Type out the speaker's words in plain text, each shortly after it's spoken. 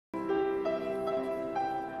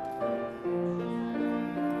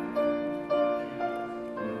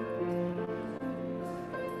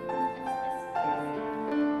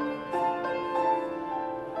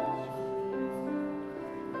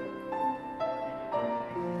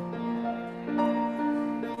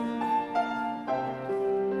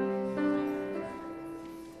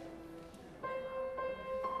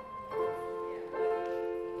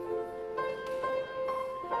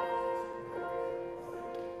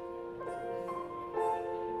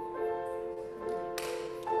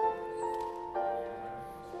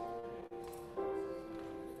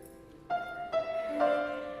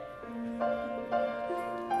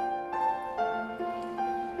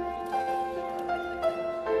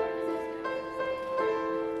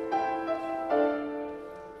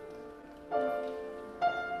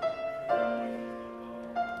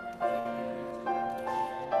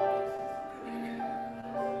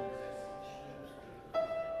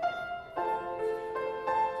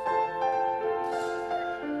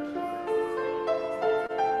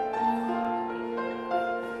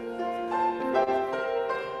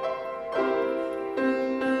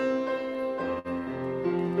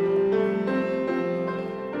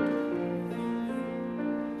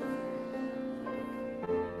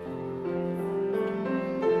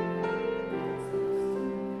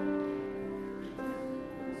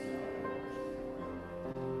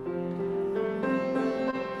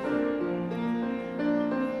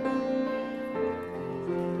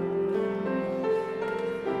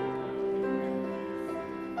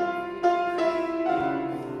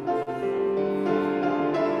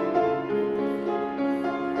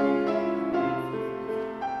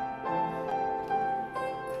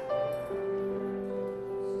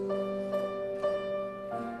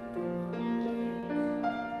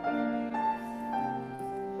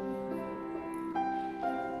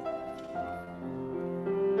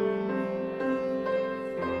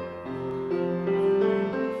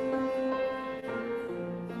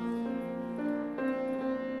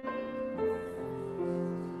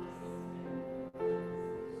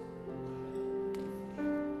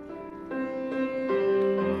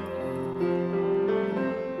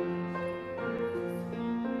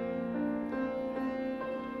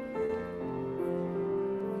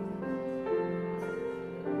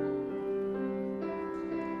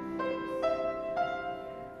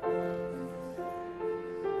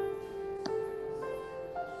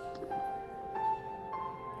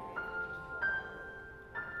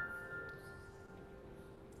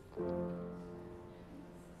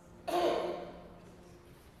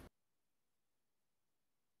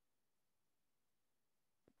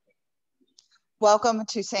Welcome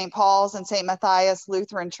to St. Paul's and St. Matthias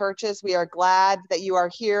Lutheran churches. We are glad that you are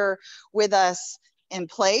here with us in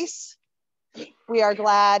place. We are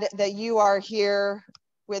glad that you are here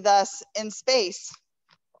with us in space.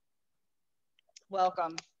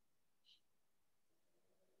 Welcome.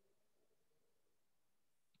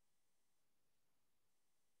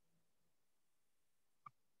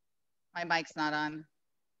 My mic's not on.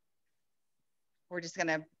 We're just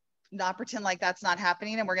gonna not pretend like that's not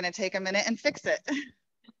happening, and we're gonna take a minute and fix it.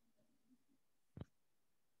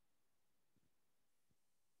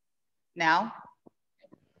 Now?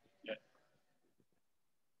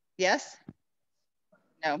 Yes?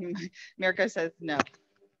 No, Mirko says no.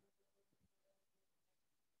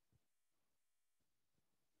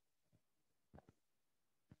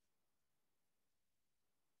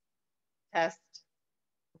 Test.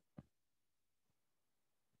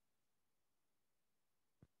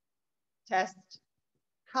 Test.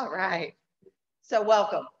 All right. So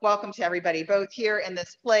welcome to everybody, both here in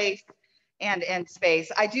this place and in space.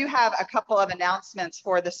 I do have a couple of announcements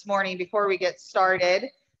for this morning before we get started.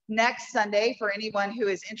 Next Sunday, for anyone who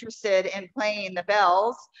is interested in playing the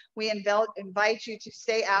bells, we invite you to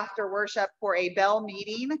stay after worship for a bell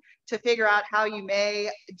meeting to figure out how you may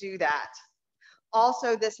do that.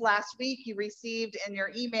 Also, this last week, you received in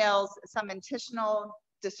your emails some intentional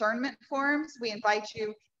discernment forms. We invite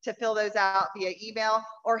you to fill those out via email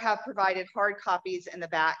or have provided hard copies in the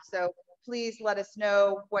back. So please let us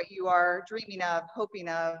know what you are dreaming of, hoping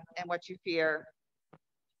of, and what you fear.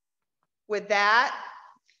 With that,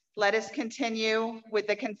 let us continue with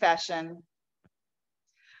the confession.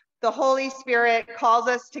 The Holy Spirit calls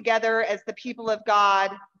us together as the people of God.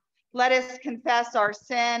 Let us confess our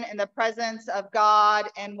sin in the presence of God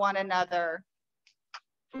and one another.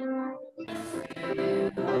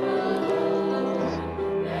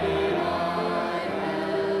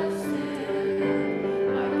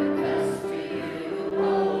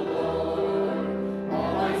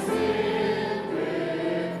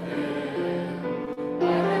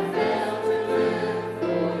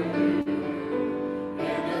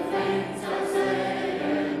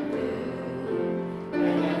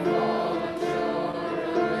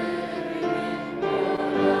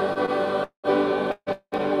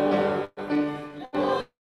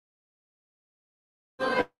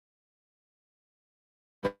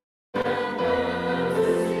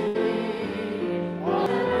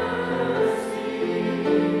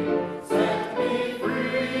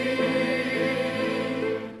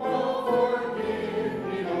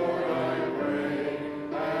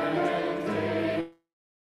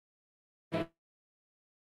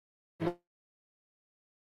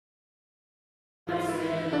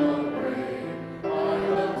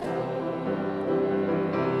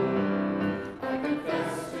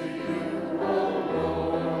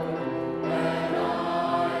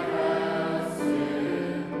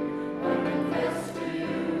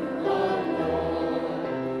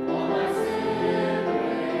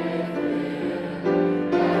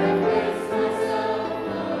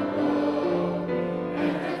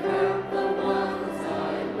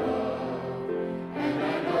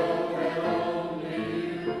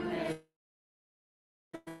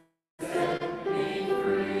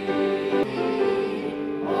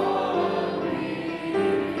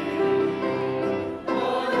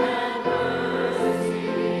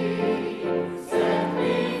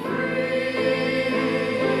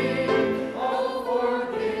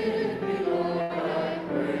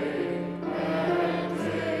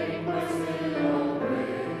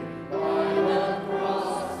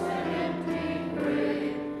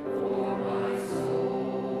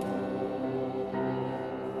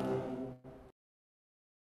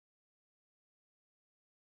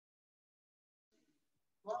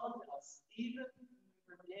 Loved us even when we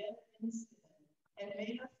were dead in sin, and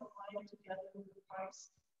made us alive together with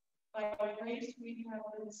Christ. By grace we have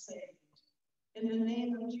been saved. In the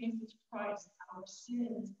name of Jesus Christ, our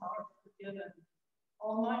sins are forgiven.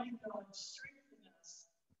 Almighty God, strengthen us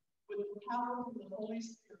with the power of the Holy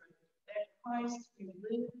Spirit, that Christ may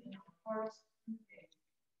live in our hearts through faith.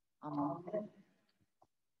 Amen.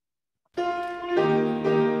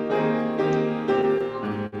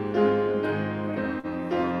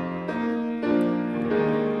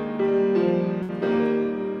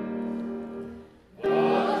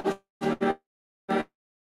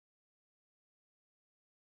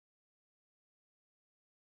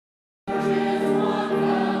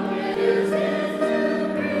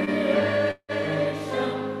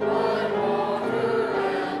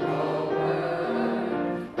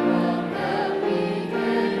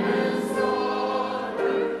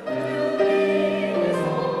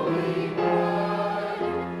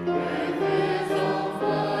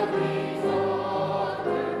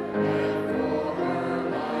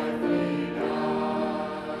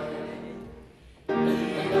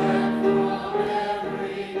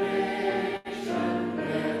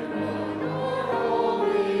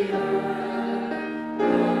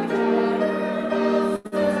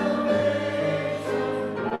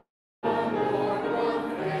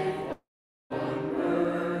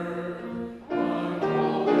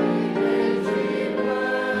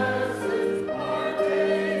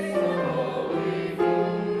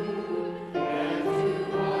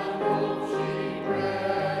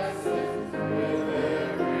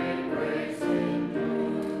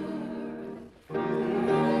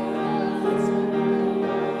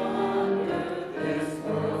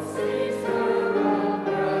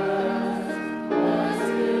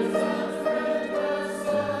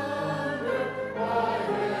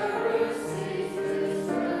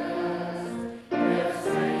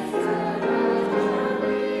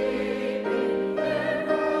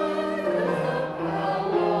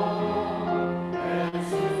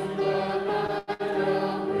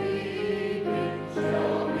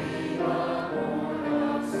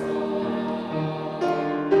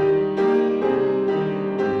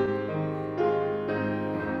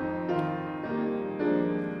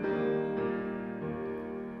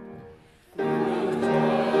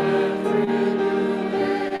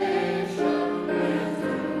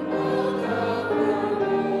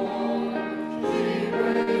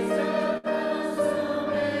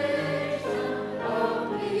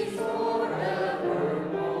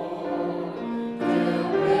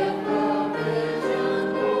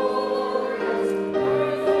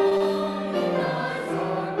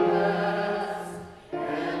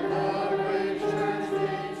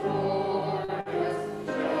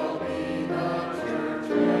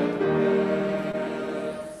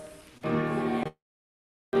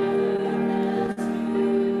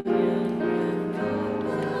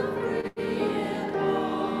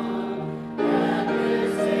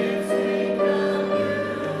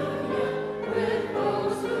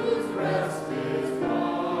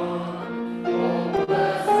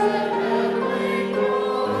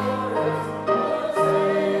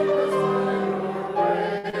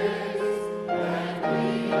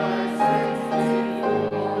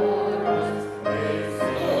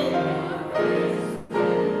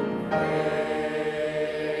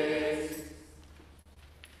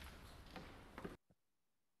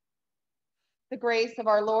 grace of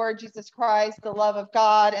our Lord Jesus Christ, the love of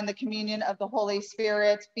God, and the communion of the Holy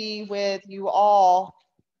Spirit be with you all.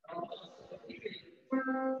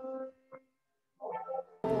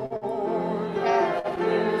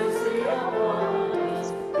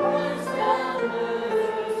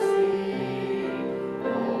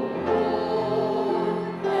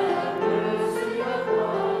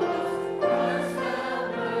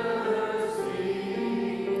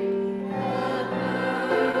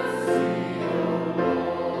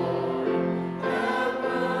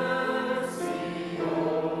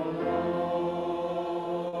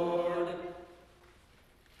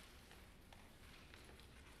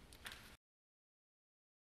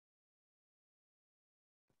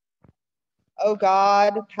 O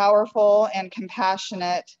God, powerful and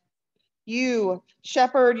compassionate, you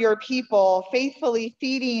shepherd your people, faithfully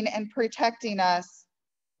feeding and protecting us.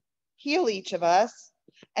 Heal each of us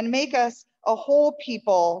and make us a whole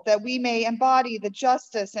people, that we may embody the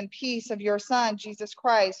justice and peace of your Son, Jesus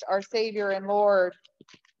Christ, our Savior and Lord.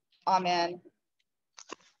 Amen.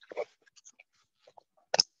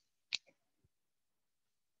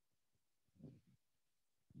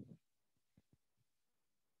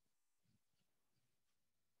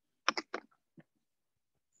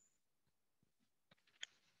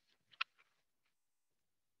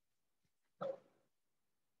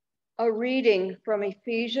 A reading from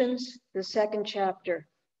Ephesians, the 2nd chapter.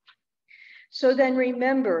 So then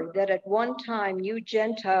remember that at one time you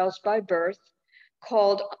Gentiles by birth,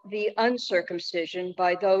 called the uncircumcision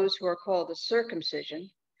by those who are called the circumcision,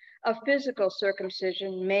 a physical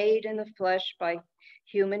circumcision made in the flesh by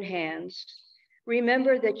human hands,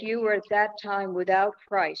 remember that you were at that time without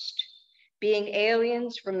Christ, being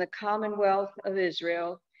aliens from the commonwealth of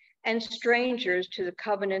Israel and strangers to the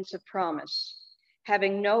covenants of promise,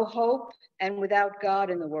 having no hope and without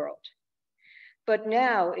God in the world. But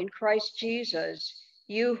now in Christ Jesus,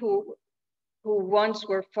 you who once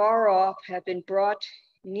were far off have been brought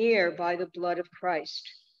near by the blood of Christ.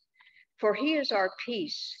 For he is our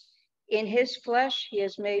peace. In his flesh, he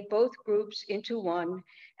has made both groups into one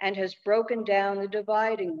and has broken down the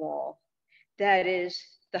dividing wall, that is,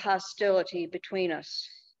 the hostility between us.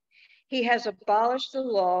 He has abolished the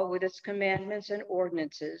law with its commandments and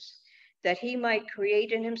ordinances, that he might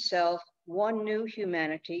create in himself one new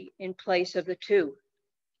humanity in place of the two,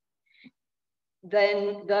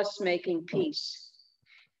 then thus making peace,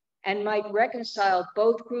 and might reconcile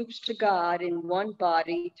both groups to God in one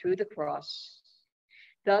body through the cross,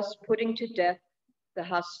 thus putting to death the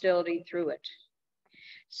hostility through it.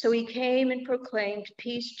 So he came and proclaimed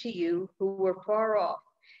peace to you who were far off,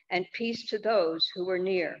 and peace to those who were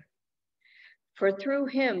near. For through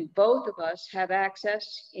him, both of us have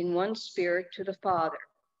access in one spirit to the Father.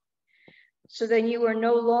 So then you are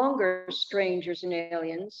no longer strangers and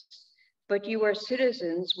aliens, but you are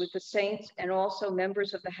citizens with the saints and also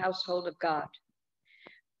members of the household of God,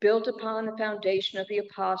 built upon the foundation of the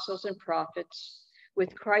apostles and prophets,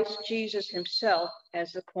 with Christ Jesus himself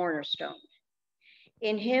as the cornerstone.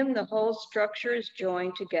 In him, the whole structure is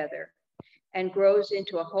joined together and grows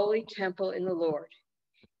into a holy temple in the Lord,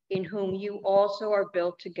 in whom you also are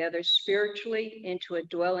built together spiritually into a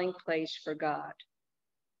dwelling place for God.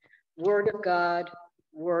 Word of God,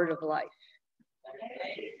 word of life.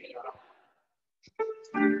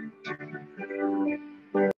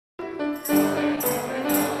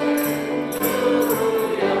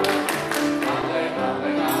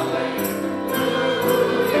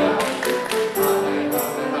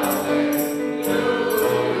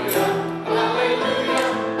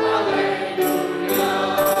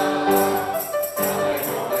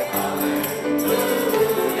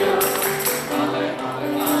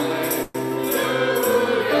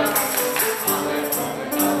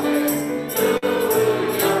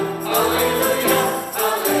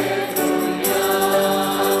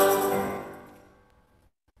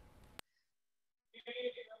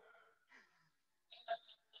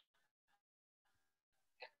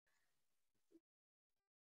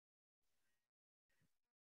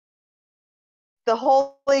 The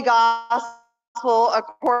Holy Gospel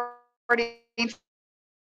according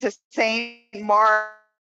to St. Mark,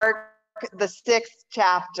 the 6th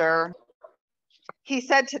chapter. He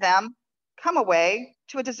said to them, "Come away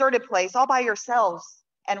to a deserted place all by yourselves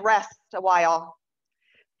and rest a while."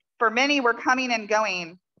 For many were coming and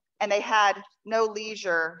going, and they had no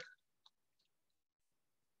leisure.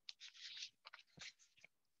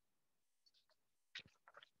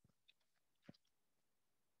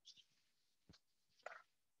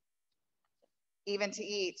 Even to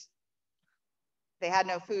eat. They had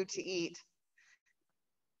no food to eat.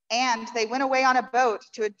 And they went away on a boat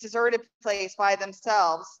to a deserted place by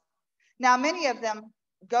themselves. Now many of them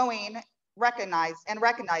going recognized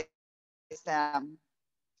them,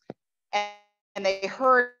 and they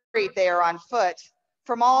hurried there on foot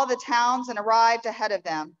from all the towns and arrived ahead of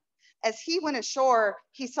them. As he went ashore,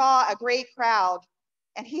 he saw a great crowd,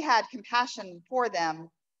 and he had compassion for them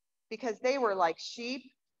because they were like sheep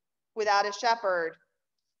without a shepherd.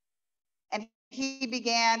 And he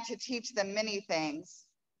began to teach them many things.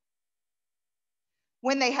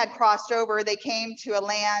 When they had crossed over, they came to a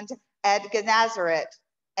land at Gennesaret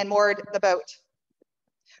and moored the boat.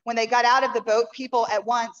 When they got out of the boat, people at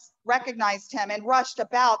once recognized him and rushed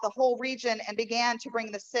about the whole region and began to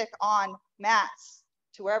bring the sick on mats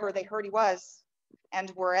to wherever they heard he was. And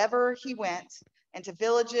wherever he went, into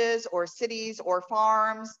villages or cities or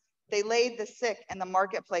farms, they laid the sick in the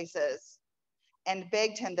marketplaces and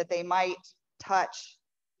begged him that they might touch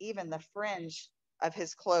even the fringe of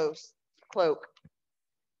his cloak.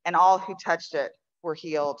 And all who touched it were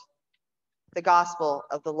healed. The gospel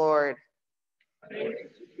of the Lord.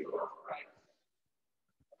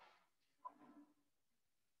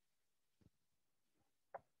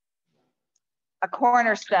 A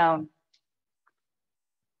cornerstone.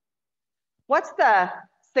 What's the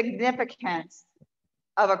significance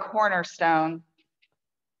of a cornerstone?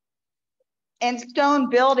 In stone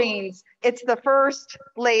buildings, it's the first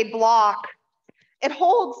laid block. It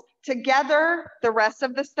holds together the rest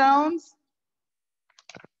of the stones.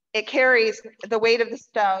 It carries the weight of the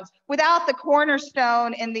stones. Without the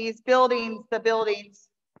cornerstone in these buildings, the buildings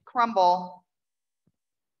crumble.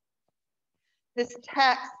 This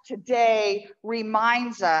text today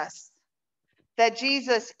reminds us that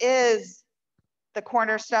Jesus is the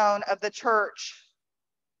cornerstone of the church,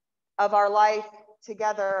 of our life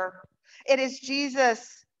together. It is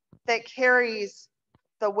Jesus that carries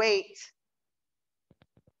the weight.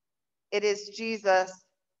 It is Jesus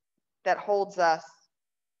that holds us.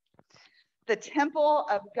 The temple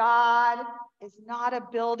of God is not a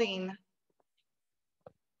building.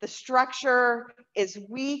 The structure is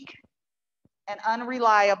weak and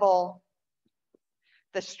unreliable.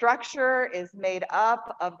 The structure is made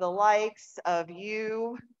up of the likes of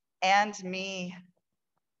you and me,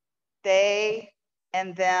 they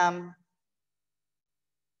and them.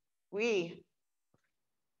 We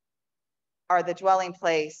are the dwelling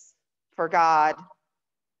place for God.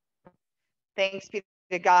 Thanks be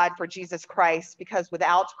to God for Jesus Christ, because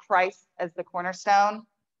without Christ as the cornerstone,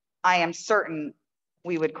 I am certain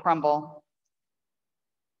we would crumble.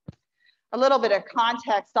 A little bit of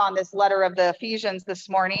context on this letter of the Ephesians this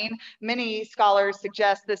morning. Many scholars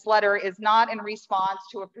suggest this letter is not in response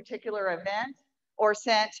to a particular event or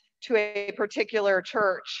sent to a particular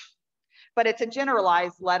church, but it's a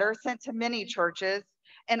generalized letter sent to many churches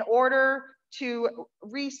in order to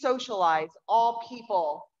re-socialize all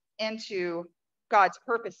people into God's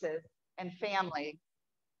purposes and family.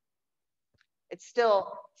 It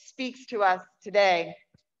still speaks to us today.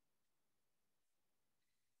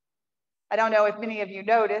 I don't know if many of you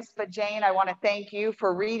noticed, but Jane, I want to thank you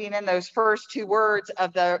for reading in those first two words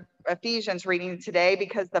of the Ephesians reading today,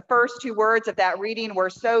 because the first two words of that reading were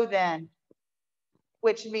 "so then,"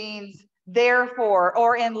 which means therefore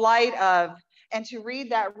or in light of. And to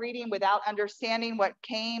read that reading without understanding what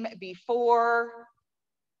came before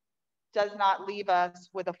does not leave us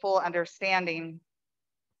with a full understanding.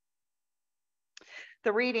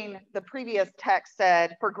 The reading, the previous text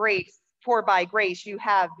said, for by grace you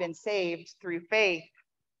have been saved through faith.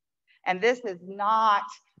 And this is not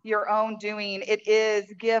your own doing. It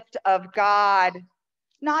is gift of God,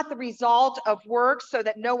 not the result of works, so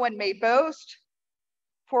that no one may boast.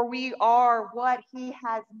 For we are what he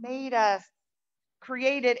has made us,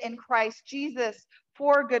 created in Christ Jesus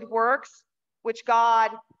for good works, which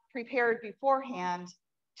God prepared beforehand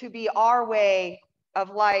to be our way of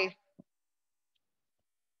life.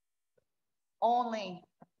 Only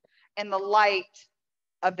in the light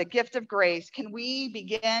of the gift of grace can we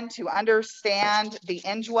begin to understand the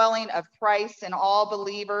indwelling of Christ in all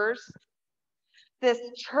believers. This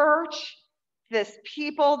church, this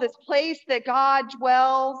people, this place that God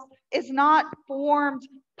dwells is not formed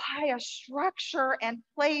by a structure and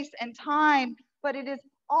place and time, but it is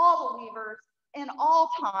all believers in all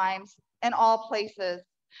times and all places.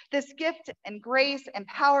 This gift and grace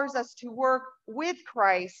empowers us to work with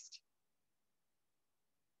Christ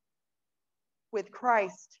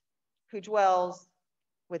who dwells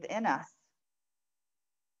within us.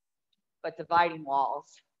 But dividing walls,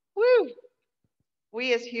 woo!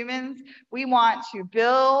 We as humans, we want to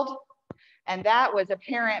build, and that was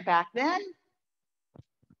apparent back then,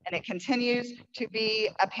 and it continues to be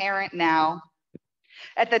apparent now.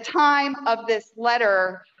 At the time of this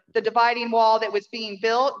letter, The dividing wall that was being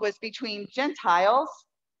built was between Gentiles,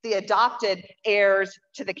 the adopted heirs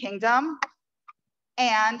to the kingdom,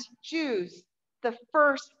 and Jews, the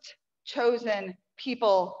first chosen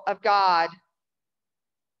people of God.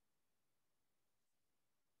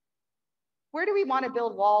 Where do we want to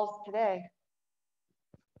build walls today?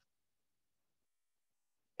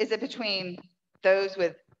 Is it between those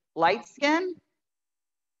with light skin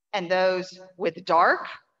and those with dark?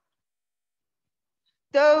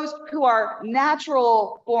 Those who are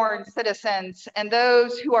natural born citizens and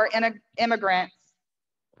those who are immigrants?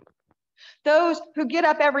 Those who get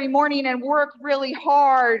up every morning and work really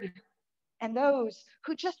hard, and those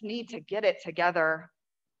who just need to get it together?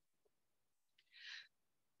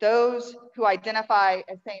 Those who identify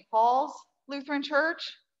as St. Paul's Lutheran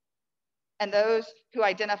Church and those who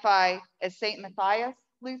identify as St. Matthias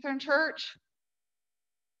Lutheran Church?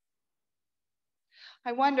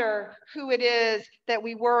 I wonder who it is that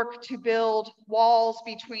we work to build walls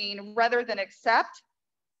between rather than accept.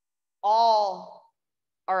 All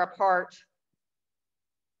are a part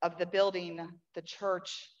of the building, the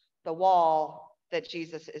church, the wall that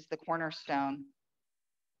Jesus is the cornerstone.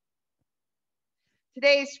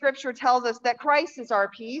 Today's scripture tells us that Christ is our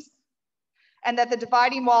peace and that the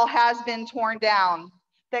dividing wall has been torn down,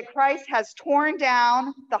 that Christ has torn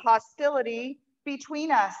down the hostility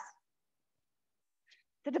between us.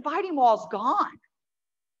 The dividing wall's gone.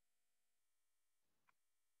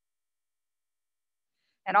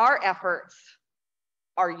 And our efforts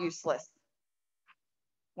are useless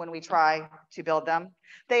when we try to build them.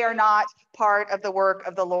 They are not part of the work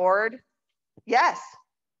of the Lord. Yes,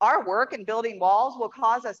 our work in building walls will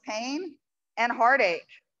cause us pain and heartache,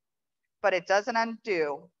 but it doesn't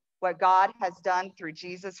undo what God has done through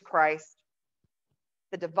Jesus Christ.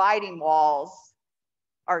 The dividing walls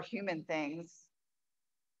are human things,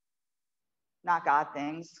 not God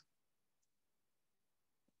things.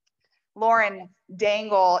 Lauren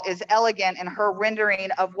Dangle is elegant in her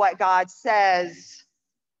rendering of what God says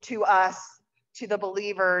to us, to the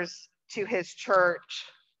believers, to his church.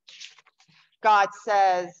 God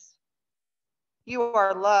says, you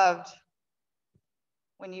are loved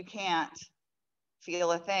when you can't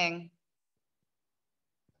feel a thing.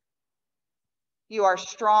 You are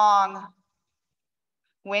strong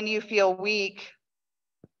when you feel weak.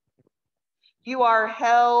 You are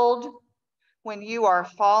held when you are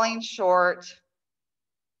falling short.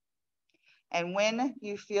 And when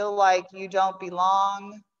you feel like you don't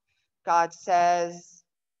belong, God says,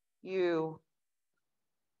 you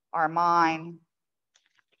are mine.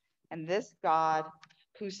 And this God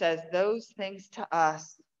who says those things to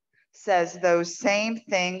us says those same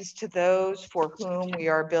things to those for whom we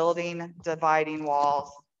are building dividing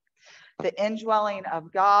walls. The indwelling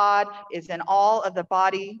of God is in all of the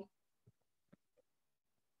body,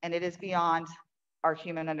 and it is beyond our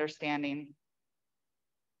human understanding.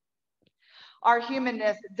 Our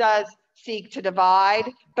humanness does seek to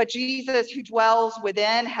divide, but Jesus, who dwells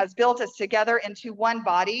within, has built us together into one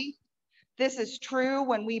body. This is true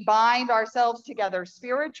when we bind ourselves together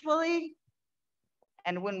spiritually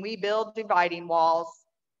and when we build dividing walls.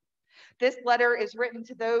 This letter is written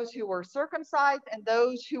to those who were circumcised and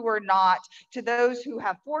those who were not, to those who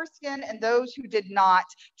have foreskin and those who did not,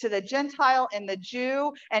 to the Gentile and the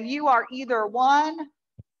Jew, and you are either one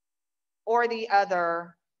or the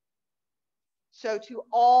other. So to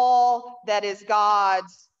all that is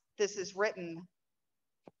God's, this is written.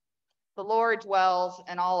 The Lord dwells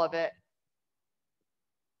in all of it.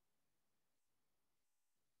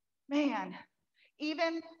 Man,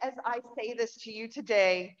 even as I say this to you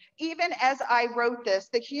today, even as I wrote this,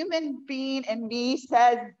 the human being in me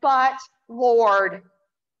says, but Lord.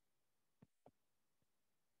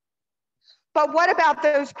 But what about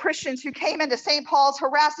those Christians who came into St. Paul's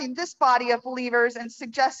harassing this body of believers and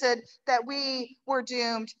suggested that we were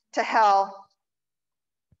doomed to hell?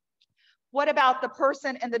 What about the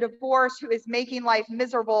person in the divorce who is making life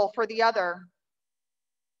miserable for the other?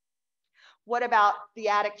 What about the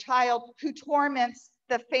addict child who torments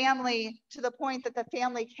the family to the point that the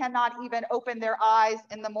family cannot even open their eyes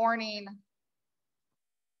in the morning?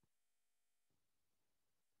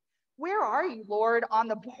 Where are you, Lord, on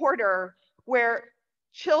the border where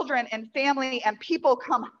children and family and people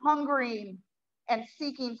come hungering and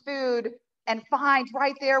seeking food and find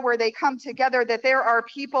right there where they come together that there are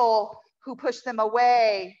people who push them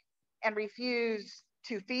away and refuse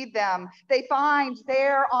to feed them? They find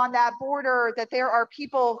there on that border that there are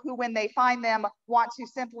people who, when they find them, want to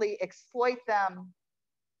simply exploit them.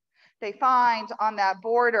 They find on that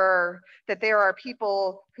border that there are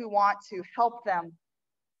people who want to help them.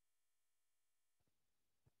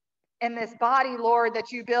 in this body, Lord,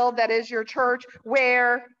 that you build, that is your church.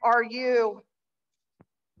 Where are you?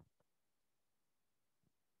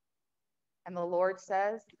 And the Lord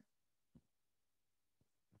says,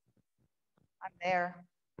 I'm there.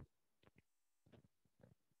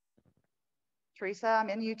 Teresa, I'm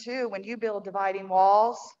in you too. When you build dividing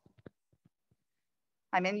walls,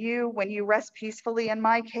 I'm in you when you rest peacefully in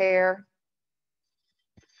my care.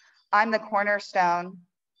 I'm the cornerstone.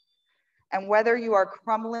 And whether you are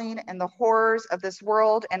crumbling in the horrors of this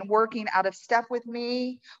world and working out of step with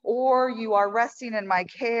me, or you are resting in my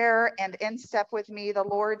care and in step with me, the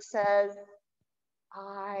Lord says,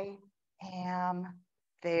 I am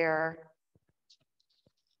there.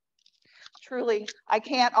 Truly, I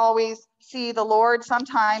can't always see the Lord.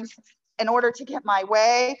 Sometimes, in order to get my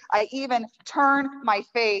way, I even turn my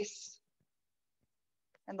face.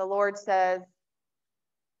 And the Lord says,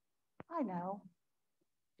 I know.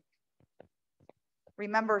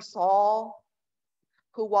 Remember Saul,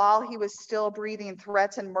 who while he was still breathing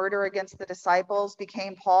threats and murder against the disciples,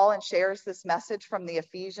 became Paul and shares this message from the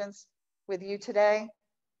Ephesians with you today?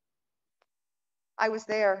 I was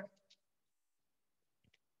there.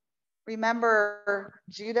 Remember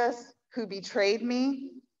Judas, who betrayed me?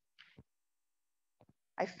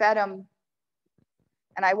 I fed him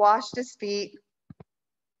and I washed his feet.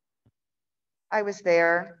 I was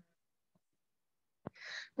there.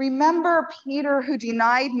 Remember Peter, who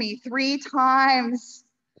denied me 3 times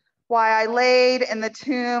while I laid in the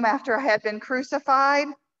tomb after I had been crucified?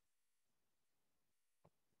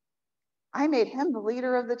 I made him the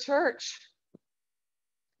leader of the church.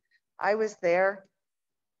 I was there.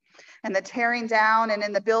 And the tearing down and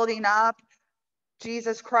in the building up,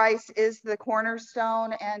 Jesus Christ is the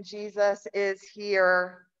cornerstone and Jesus is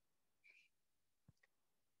here.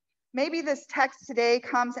 Maybe this text today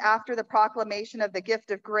comes after the proclamation of the gift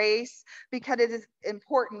of grace, because it is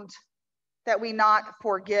important that we not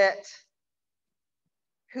forget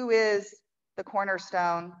who is the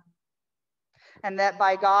cornerstone, and that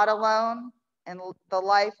by God alone and the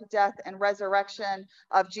life, death, and resurrection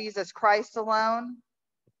of Jesus Christ alone,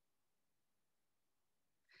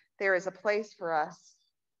 there is a place for us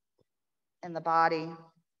in the body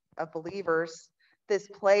of believers, this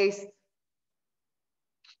place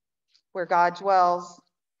where God dwells.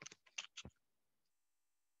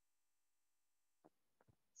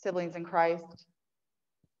 Siblings in Christ,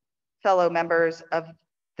 fellow members of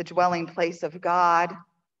the dwelling place of God,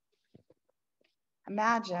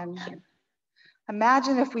 imagine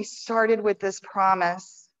if we started with this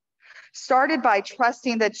promise, started by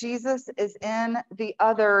trusting that Jesus is in the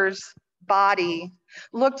other's body,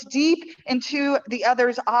 looked deep into the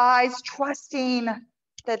other's eyes, trusting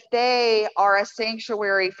that they are a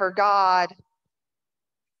sanctuary for God.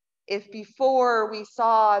 If before we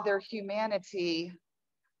saw their humanity,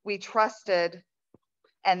 we trusted,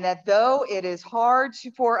 and that though it is hard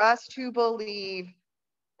for us to believe,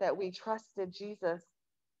 that we trusted Jesus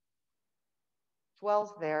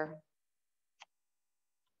dwells there.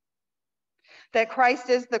 That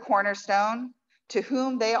Christ is the cornerstone to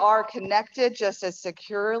whom they are connected just as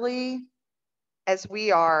securely as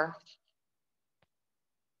we are.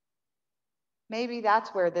 Maybe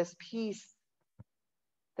that's where this peace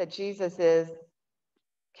that Jesus is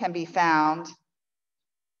can be found.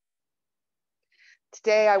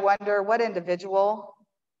 Today, I wonder what individual,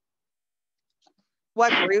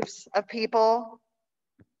 what groups of people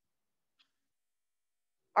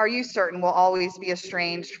are you certain will always be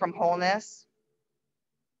estranged from wholeness?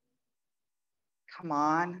 Come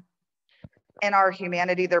on. In our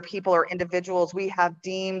humanity, there are people or individuals we have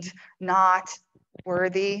deemed not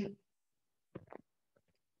worthy.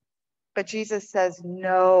 But Jesus says,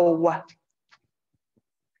 no.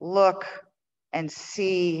 Look and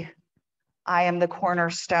see. I am the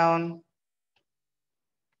cornerstone.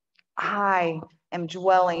 I am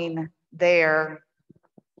dwelling there.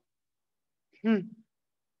 The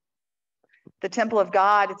temple of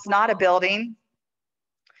God, it's not a building.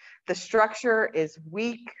 The structure is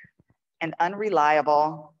weak and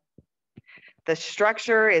unreliable. The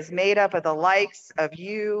structure is made up of the likes of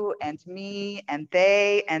you and me and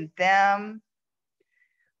they and them.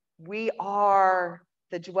 We are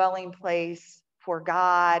the dwelling place for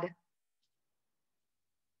God.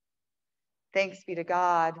 Thanks be to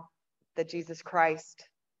God that Jesus Christ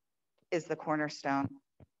is the cornerstone.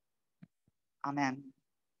 Amen.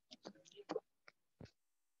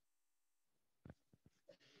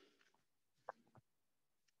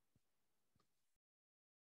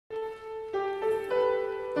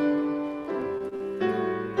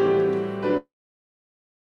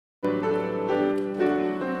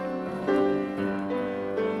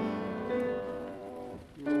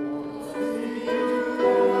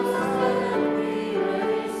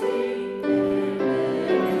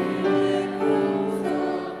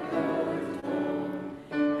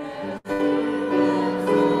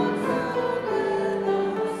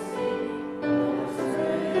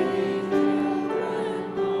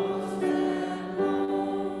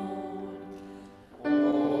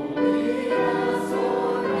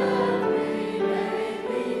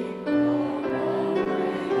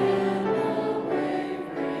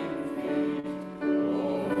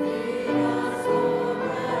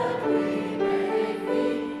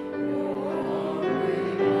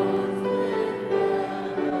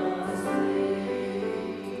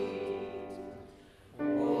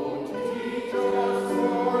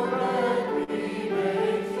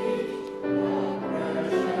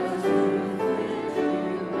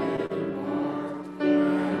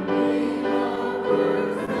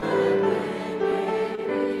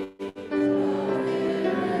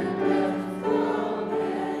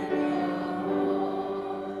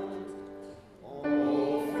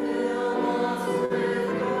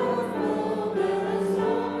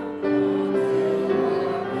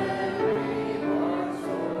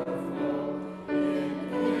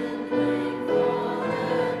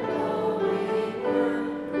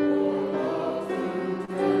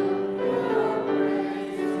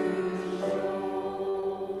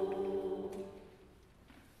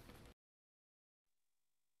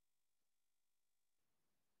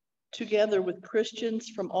 together with Christians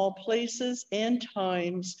from all places and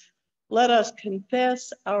times, let us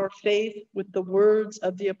confess our faith with the words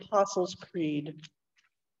of the Apostles' Creed.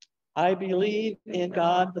 I believe in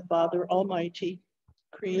God, the Father Almighty,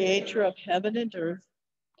 creator of heaven and earth.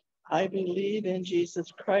 I believe in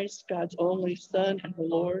Jesus Christ, God's only Son and the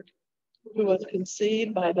Lord, who was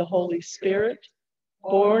conceived by the Holy Spirit,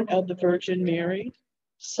 born of the Virgin Mary,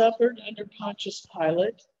 suffered under Pontius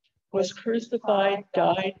Pilate, was crucified,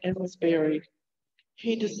 died, and was buried.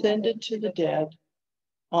 He descended to the dead.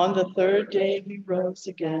 On the third day he rose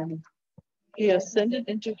again. He ascended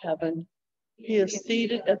into heaven. He is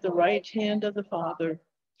seated at the right hand of the Father,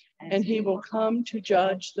 and he will come to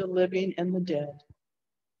judge the living and the dead.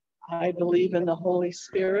 I believe in the Holy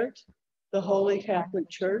Spirit, the Holy Catholic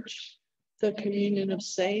Church, the communion of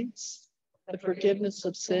saints, the forgiveness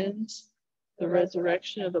of sins, the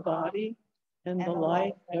resurrection of the body, and the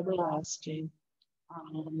life everlasting.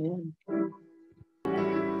 Amen.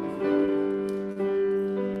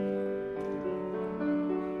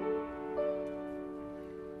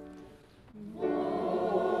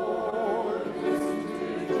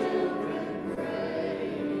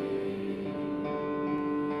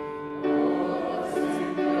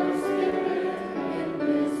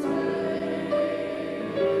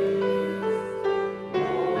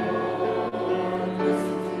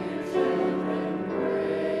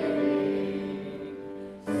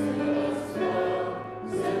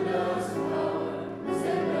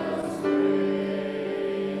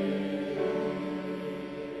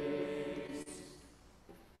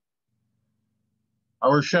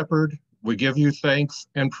 Our Shepherd, we give you thanks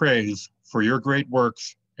and praise for your great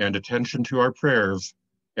works and attention to our prayers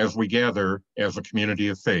as we gather as a community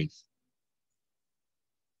of faith.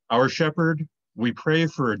 Our Shepherd, we pray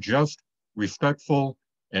for a just, respectful,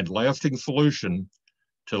 and lasting solution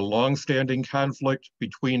to the long-standing conflict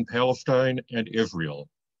between Palestine and Israel.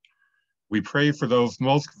 We pray for those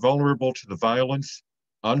most vulnerable to the violence,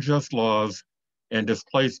 unjust laws, and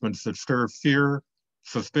displacements that stir fear,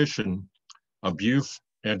 suspicion, abuse,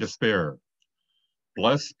 and despair.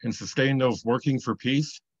 Bless and sustain those working for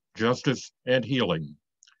peace, justice, and healing.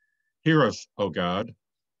 Hear us, O God.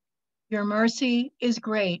 Your mercy is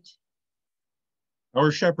great.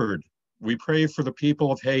 Our Shepherd, we pray for the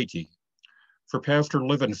people of Haiti, for Pastor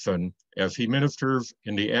Livingston as he ministers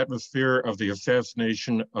in the atmosphere of the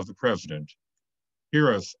assassination of the president.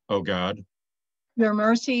 Hear us, O God. Your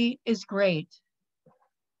mercy is great.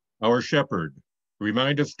 Our Shepherd,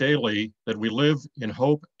 remind us daily that we live in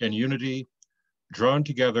hope and unity, drawn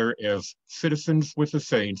together as citizens with the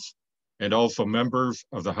saints and also members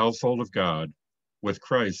of the household of God, with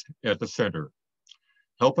Christ at the center.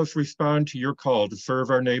 Help us respond to your call to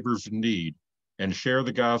serve our neighbors in need and share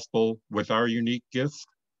the gospel with our unique gifts,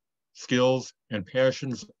 skills, and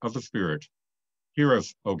passions of the Spirit. Hear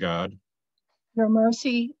us, O God. Your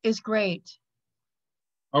mercy is great.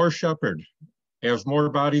 Our Shepherd, as more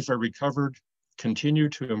bodies are recovered, continue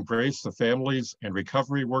to embrace the families and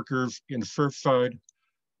recovery workers in Surfside,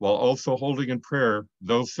 while also holding in prayer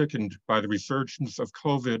those sickened by the resurgence of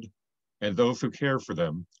COVID and those who care for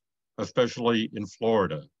them, especially in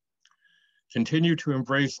Florida. Continue to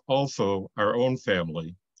embrace also our own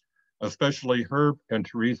family, especially Herb and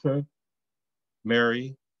Teresa,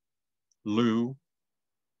 Mary, Lou,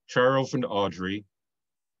 Charles and Audrey,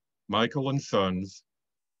 Michael and Sons,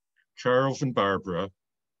 Charles and Barbara,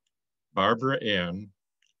 Barbara Ann,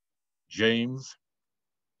 James,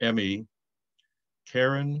 Emmy,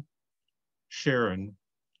 Karen, Sharon,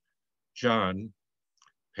 John,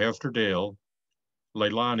 Pastor Dale,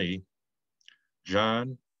 Leilani,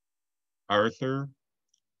 John, Arthur,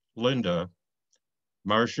 Linda,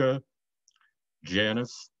 Marcia,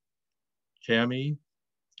 Janice, Tammy,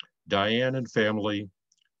 Diane and family,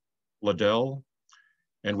 Liddell,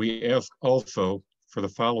 and we ask also for the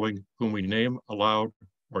following whom we name aloud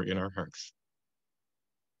or in our hearts.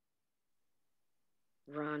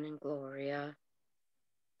 Ron and Gloria,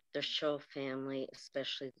 the Shaw family,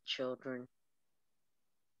 especially the children.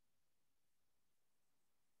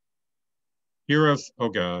 Hear us, O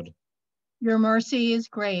God. Your mercy is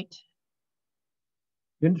great.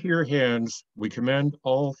 Into your hands we commend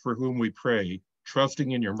all for whom we pray,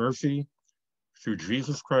 trusting in your mercy, through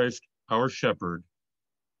Jesus Christ, our Shepherd.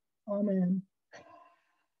 Amen.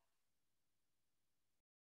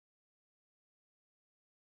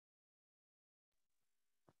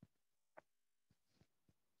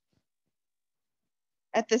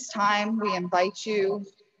 At this time, we invite you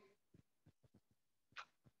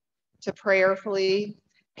to prayerfully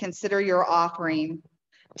consider your offering,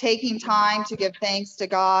 taking time to give thanks to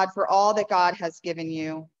God for all that God has given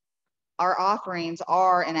you. Our offerings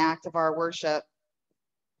are an act of our worship.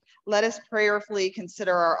 Let us prayerfully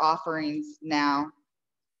consider our offerings now.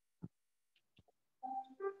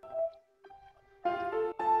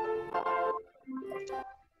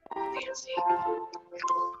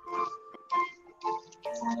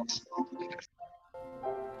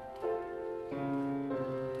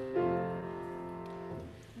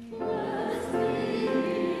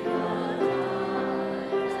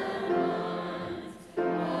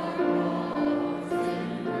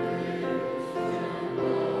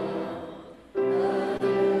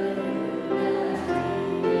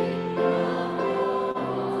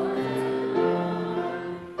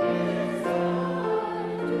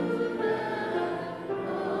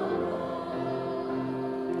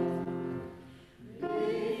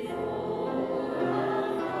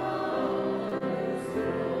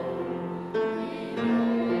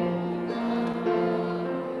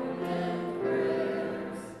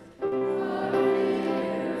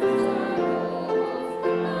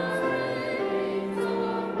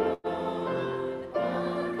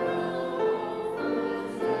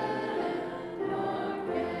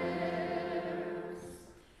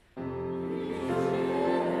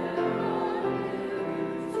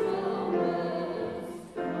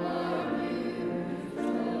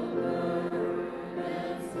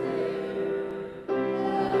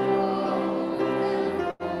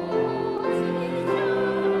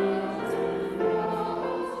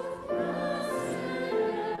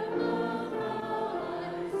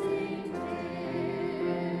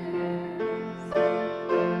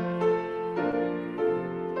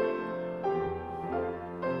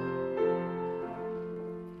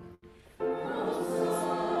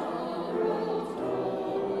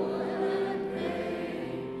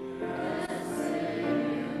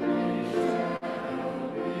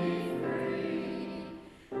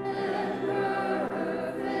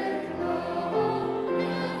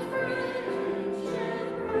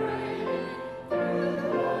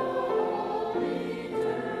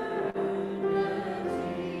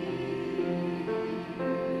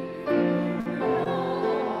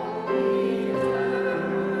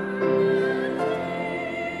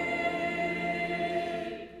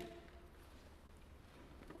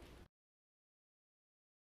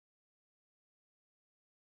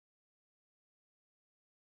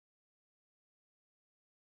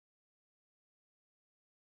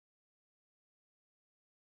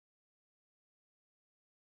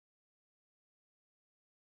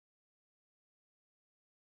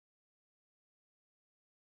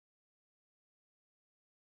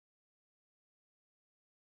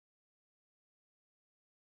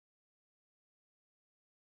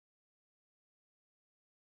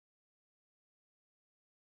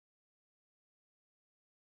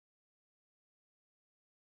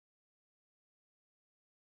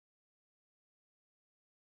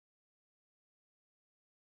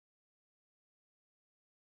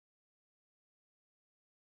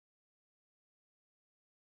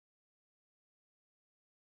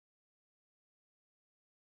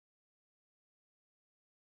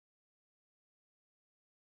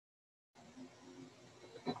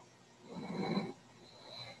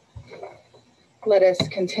 Let us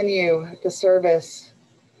continue the service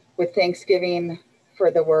with thanksgiving for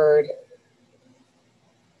the word.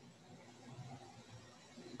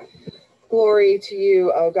 Glory to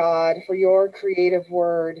you, O God, for your creative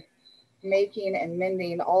word, making and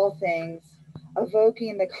mending all things,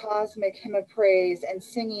 evoking the cosmic hymn of praise and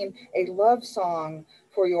singing a love song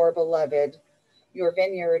for your beloved, your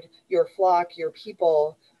vineyard, your flock, your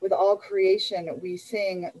people. With all creation, we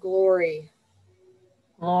sing glory.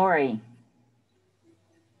 Glory.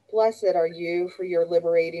 Blessed are you for your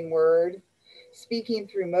liberating word, speaking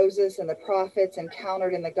through Moses and the prophets,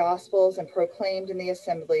 encountered in the Gospels and proclaimed in the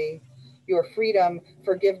assembly. Your freedom,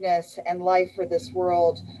 forgiveness, and life for this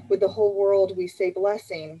world. With the whole world we say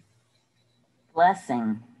blessing.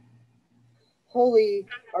 Blessing. Holy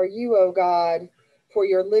are you, O God, for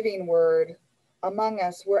your living word, among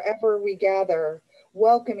us wherever we gather,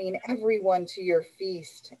 welcoming everyone to your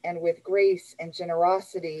feast, and with grace and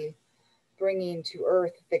generosity, bringing to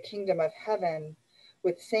earth the kingdom of heaven.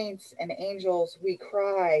 With saints and angels we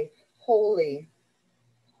cry, holy.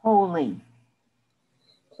 Holy.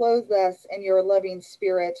 Clothe us in your loving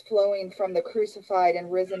spirit, flowing from the crucified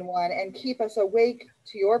and risen one, and keep us awake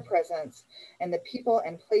to your presence and the people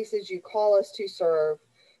and places you call us to serve.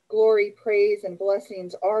 Glory, praise, and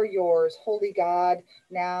blessings are yours, holy God,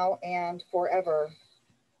 now and forever.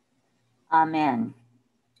 Amen.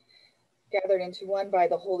 Gathered into one by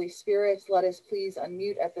the Holy Spirit, let us please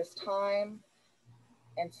unmute at this time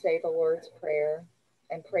and say the Lord's Prayer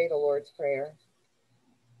and pray the Lord's Prayer.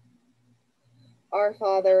 Our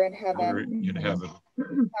Father in Father heaven, in heaven,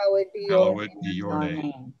 hallowed be your hallowed be your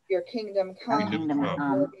name. Your kingdom Your come, kingdom your will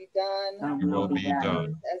come, be done your Your will be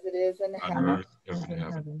done as it is in on heaven. earth as in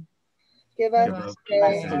heaven. Give Give us us Give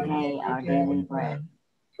us today today today our daily bread.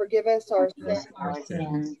 Forgive us our Forgive us sins. our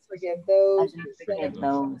sins, Forgive those as we who sin forgive against us.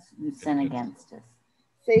 those who sin against us.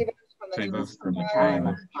 Save us from the Save time us of from the trial. time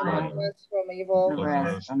of trial. Deliver us from evil. Deliver Deliver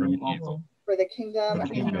us us from from evil. evil. For the kingdom, For the and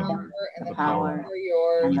the kingdom, power, and the the power, glory are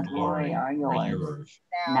yours, and the the glory are are yours, yours,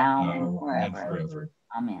 now. now now and and forever. forever.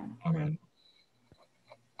 Amen. Amen.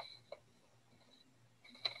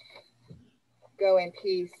 Go in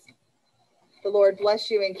peace. The Lord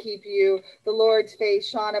bless you and keep you. The Lord's face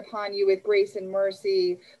shine upon you with grace and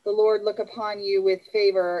mercy. The Lord look upon you with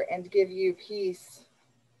favor and give you peace.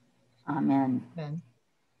 Amen.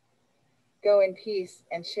 Go in peace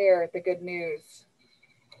and share the good news.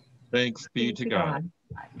 Thanks be to God.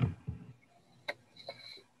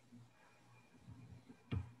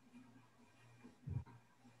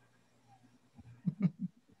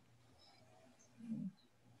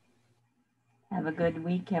 Have a good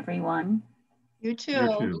week, everyone. You too. You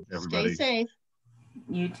too, Stay everybody. safe.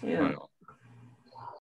 You too. Smile.